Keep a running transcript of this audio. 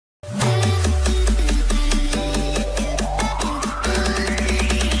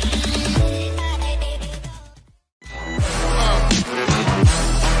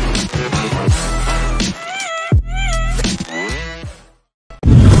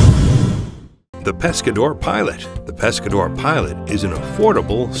the Pescador Pilot. The Pescador Pilot is an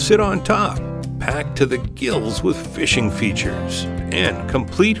affordable sit-on-top, packed to the gills with fishing features, and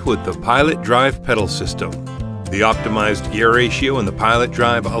complete with the Pilot Drive pedal system. The optimized gear ratio in the Pilot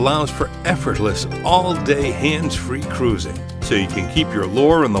Drive allows for effortless, all-day hands-free cruising, so you can keep your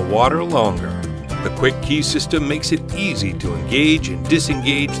lure in the water longer. The quick key system makes it easy to engage and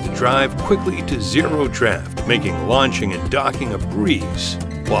disengage the drive quickly to zero draft, making launching and docking a breeze,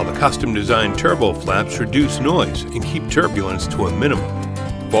 while the custom-designed turbo flaps reduce noise and keep turbulence to a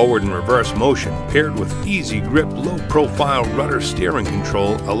minimum. Forward and reverse motion paired with easy grip, low-profile rudder steering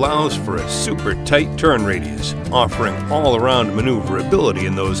control allows for a super tight turn radius, offering all-around maneuverability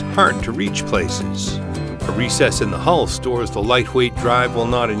in those hard-to-reach places. A recess in the hull stores the lightweight drive while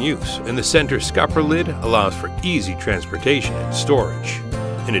not in use, and the center scupper lid allows for easy transportation and storage.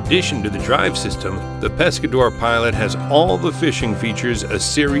 In addition to the drive system, the Pescador Pilot has all the fishing features a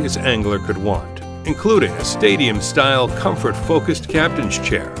serious angler could want, including a stadium-style comfort-focused captain's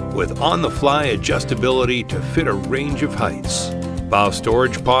chair with on-the-fly adjustability to fit a range of heights. Bow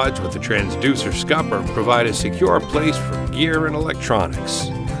storage pods with the transducer scupper provide a secure place for gear and electronics.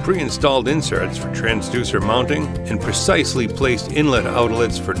 Pre-installed inserts for transducer mounting and precisely placed inlet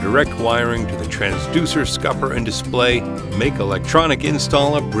outlets for direct wiring to the transducer scupper and display make electronic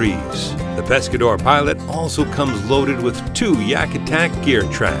install a breeze. The Pescador Pilot also comes loaded with 2 Yak Attack gear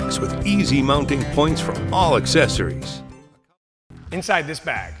tracks with easy mounting points for all accessories. Inside this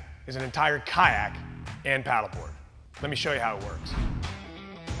bag is an entire kayak and paddleboard. Let me show you how it works.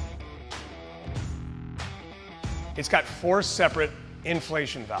 It's got 4 separate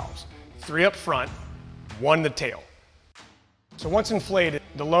inflation valves, 3 up front, 1 in the tail. So once inflated,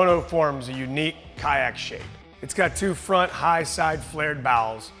 the Lono forms a unique kayak shape. It's got 2 front high side flared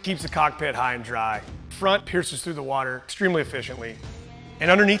bowels, keeps the cockpit high and dry. Front pierces through the water extremely efficiently.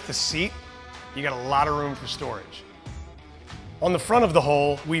 And underneath the seat, you got a lot of room for storage. On the front of the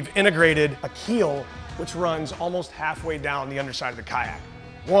hull, we've integrated a keel which runs almost halfway down the underside of the kayak.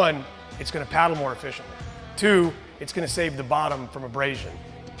 1, it's going to paddle more efficiently. 2, it's going to save the bottom from abrasion.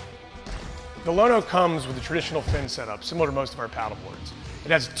 The Lono comes with a traditional fin setup, similar to most of our paddleboards. It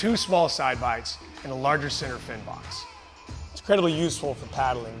has 2 small side bites and a larger center fin box. It's incredibly useful for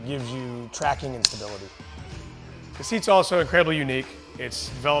paddling, gives you tracking and stability. The seat's also incredibly unique. It's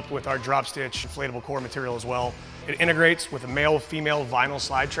developed with our drop stitch inflatable core material as well. It integrates with a male-female vinyl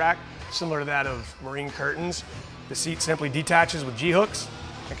slide track, similar to that of marine curtains. The seat simply detaches with G-hooks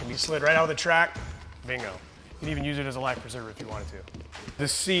and can be slid right out of the track. Bingo. You can even use it as a life preserver if you wanted to. The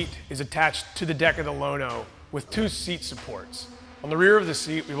seat is attached to the deck of the Lono with 2 seat supports. On the rear of the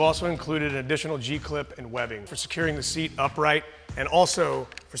seat, we've also included an additional G-clip and webbing for securing the seat upright and also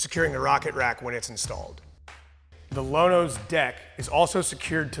for securing the rocket rack when it's installed. The Lono's deck is also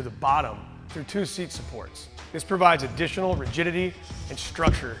secured to the bottom through 2 seat supports. This provides additional rigidity and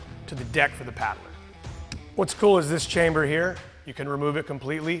structure to the deck for the paddler. What's cool is this chamber here. You can remove it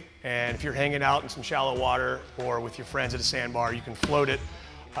completely, and if you're hanging out in some shallow water or with your friends at a sandbar, you can float it.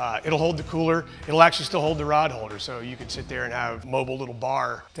 It'll hold the cooler. It'll actually still hold the rod holder, so you can sit there and have a mobile little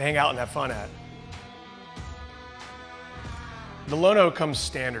bar to hang out and have fun at. The Lono comes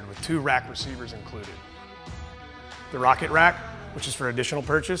standard with 2 rack receivers included. The rocket rack, which is for additional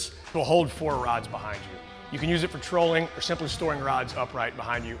purchase, will hold 4 rods behind you. You can use it for trolling or simply storing rods upright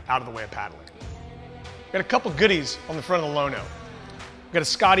behind you out of the way of paddling. Got a couple goodies on the front of the Lono. We've got a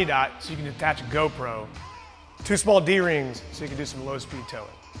Scotty dot so you can attach a GoPro, 2 small D-rings so you can do some low-speed towing.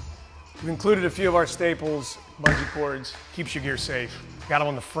 We've included a few of our staples, bungee cords, keeps your gear safe. Got them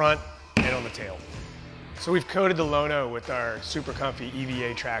on the front and on the tail. So we've coated the Lono with our super comfy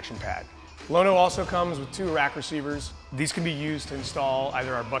EVA traction pad. Lono also comes with 2 rack receivers. These can be used to install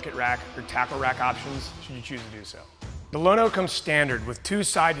either our bucket rack or tackle rack options should you choose to do so. The Lono comes standard with 2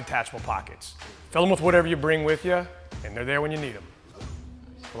 side detachable pockets. Fill them with whatever you bring with you, and they're there when you need them.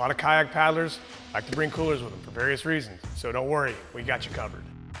 A lot of kayak paddlers like to bring coolers with them for various reasons, so don't worry, we got you covered.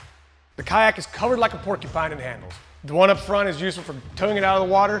 The kayak is covered like a porcupine in handles. The one up front is useful for towing it out of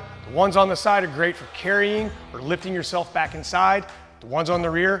the water. The ones on the side are great for carrying or lifting yourself back inside. The ones on the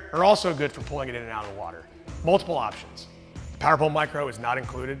rear are also good for pulling it in and out of the water. Multiple options. The PowerPole Micro is not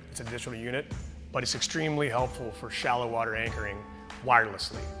included, it's an additional unit, but it's extremely helpful for shallow water anchoring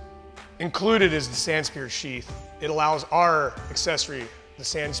wirelessly. Included is the Sand Spear sheath. It allows our accessory, the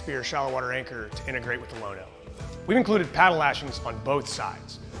Sand Spear shallow water anchor, to integrate with the Lono. We've included paddle lashings on both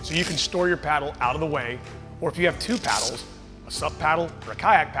sides, so you can store your paddle out of the way, or if you have 2 paddles, a SUP paddle or a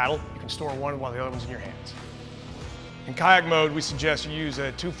kayak paddle, you can store one while the other one's in your hands. In kayak mode, we suggest you use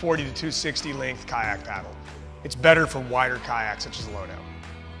a 240 to 260 length kayak paddle. It's better for wider kayaks such as the Lono.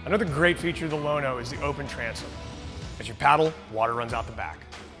 Another great feature of the Lono is the open transom. As you paddle, water runs out the back.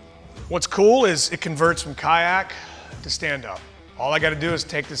 What's cool is it converts from kayak to stand-up. All I gotta do is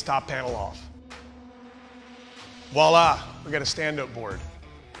take this top panel off. Voila, we got a stand-up board.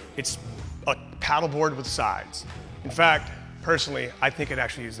 It's a paddle board with sides. In fact, personally, I think it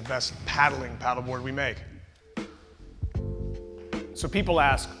actually is the best paddling paddle board we make. So people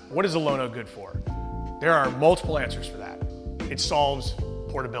ask, what is a Lono good for? There are multiple answers for that. It solves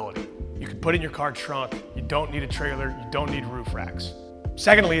portability. You can put it in your car trunk, you don't need a trailer, you don't need roof racks.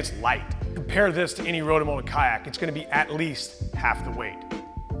 Secondly, it's light. Compare this to any rotomolded kayak, it's gonna be at least half the weight.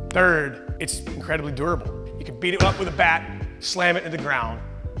 Third, it's incredibly durable. You can beat it up with a bat, slam it into the ground,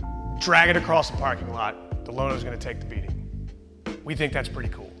 drag it across the parking lot, the Lono's gonna take the beating. We think that's pretty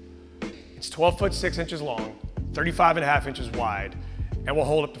cool. It's 12 foot 6 inches long, 35.5 inches wide, and will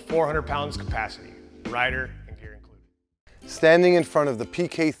hold up to 400 pounds capacity, rider and gear included. Standing in front of the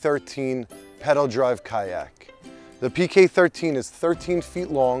PK13 Pedal Drive Kayak. The PK13 is 13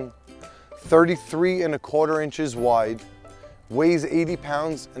 feet long, 33.25 inches wide, weighs 80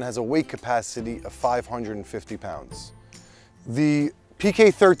 pounds, and has a weight capacity of 550 pounds. The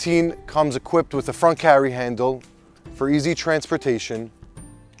PK13 comes equipped with a front carry handle for easy transportation.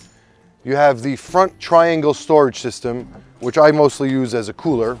 You have the front triangle storage system, which I mostly use as a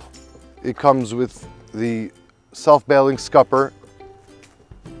cooler. It comes with the self-bailing scupper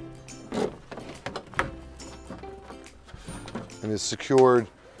and is secured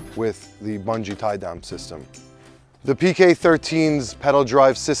with the bungee tie-down system. The PK13's pedal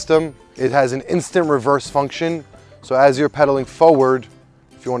drive system, it has an instant reverse function, so as you're pedaling forward,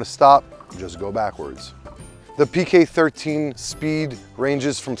 if you want to stop, just go backwards. The PK13 speed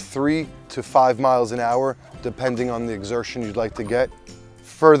ranges from 3 to 5 miles an hour, depending on the exertion you'd like to get.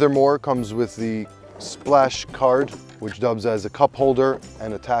 Furthermore, it comes with the splash card, which dubs as a cup holder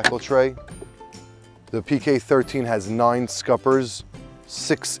and a tackle tray. The PK13 has 9 scuppers,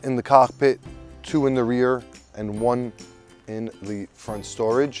 6 in the cockpit, 2 in the rear, and 1 in the front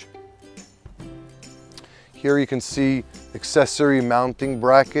storage. Here you can see accessory mounting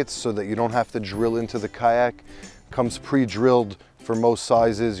brackets so that you don't have to drill into the kayak. Comes pre-drilled for most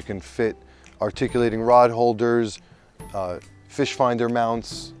sizes. You can fit articulating rod holders, fish finder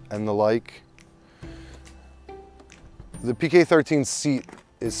mounts, and the like. The PK13 seat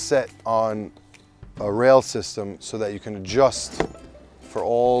is set on a rail system so that you can adjust for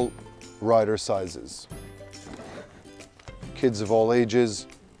all rider sizes. Kids of all ages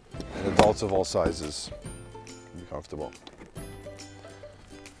and adults of all sizes. Be comfortable.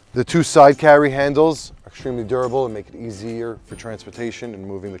 The 2 side carry handles are extremely durable and make it easier for transportation and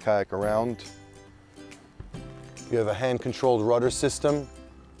moving the kayak around. You have a hand-controlled rudder system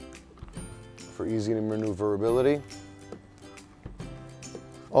for easy maneuverability.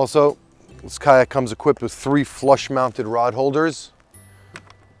 Also, this kayak comes equipped with 3 flush-mounted rod holders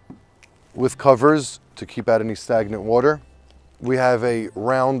with covers to keep out any stagnant water. We have a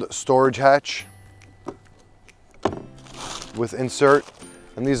round storage hatch with insert,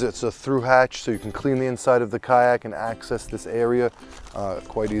 and it's a through hatch, so you can clean the inside of the kayak and access this area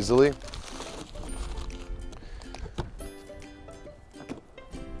quite easily.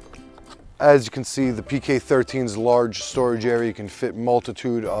 As you can see, the PK13's large storage area can fit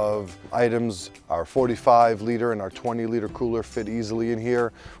multitude of items. Our 45 liter and our 20 liter cooler fit easily in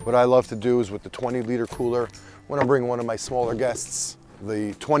here. What I love to do is with the 20 liter cooler, when I bring one of my smaller guests,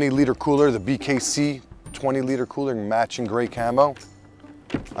 the 20 liter cooler, the BKC 20 liter cooler, matching gray camo.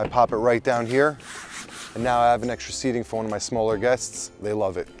 I pop it right down here, and now I have an extra seating for one of my smaller guests. They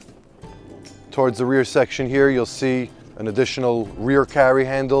love it. Towards the rear section here, you'll see an additional rear carry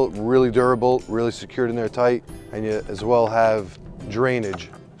handle, really durable, really secured in there tight, and you as well have drainage.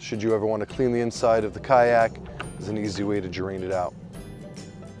 Should you ever want to clean the inside of the kayak, there's an easy way to drain it out.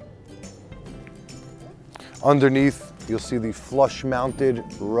 Underneath, you'll see the flush mounted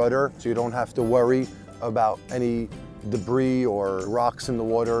rudder, so you don't have to worry about any debris or rocks in the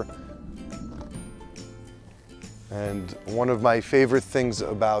water. And one of my favorite things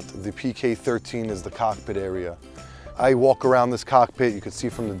about the PK13 is the cockpit area. I walk around this cockpit, you can see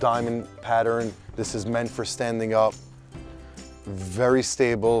from the diamond pattern, this is meant for standing up. Very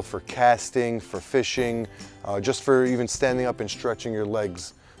stable for casting, for fishing, just for even standing up and stretching your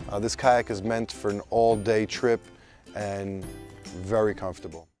legs. This kayak is meant for an all-day trip and very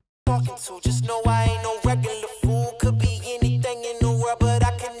comfortable. Just know I ain't no regular fool. Could be anything in the world, but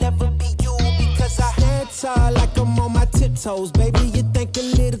I can never be you because I stand tall like I'm on my tiptoes, baby. You think a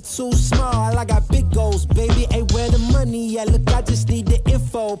little too small. I got big goals, baby. Ain't where the money at. Look, I just need the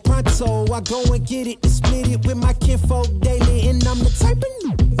info. Pronto, I go and get it, to split it with my kinfolk daily, and I'm the type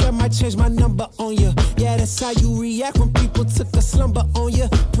of change my number on you. Yeah, that's how you react when people took a slumber on you.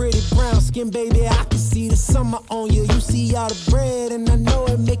 Pretty brown skin, baby, I can see the summer on you. You see all the bread, and I know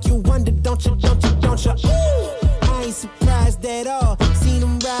it make you wonder, don't you, don't you, don't you? Ooh, I ain't surprised at all. Seen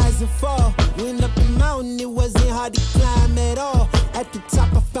them rise and fall. Went up the mountain, it wasn't hard to climb at all. At the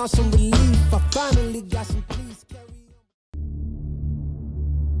top, I found some relief. I finally got some peace.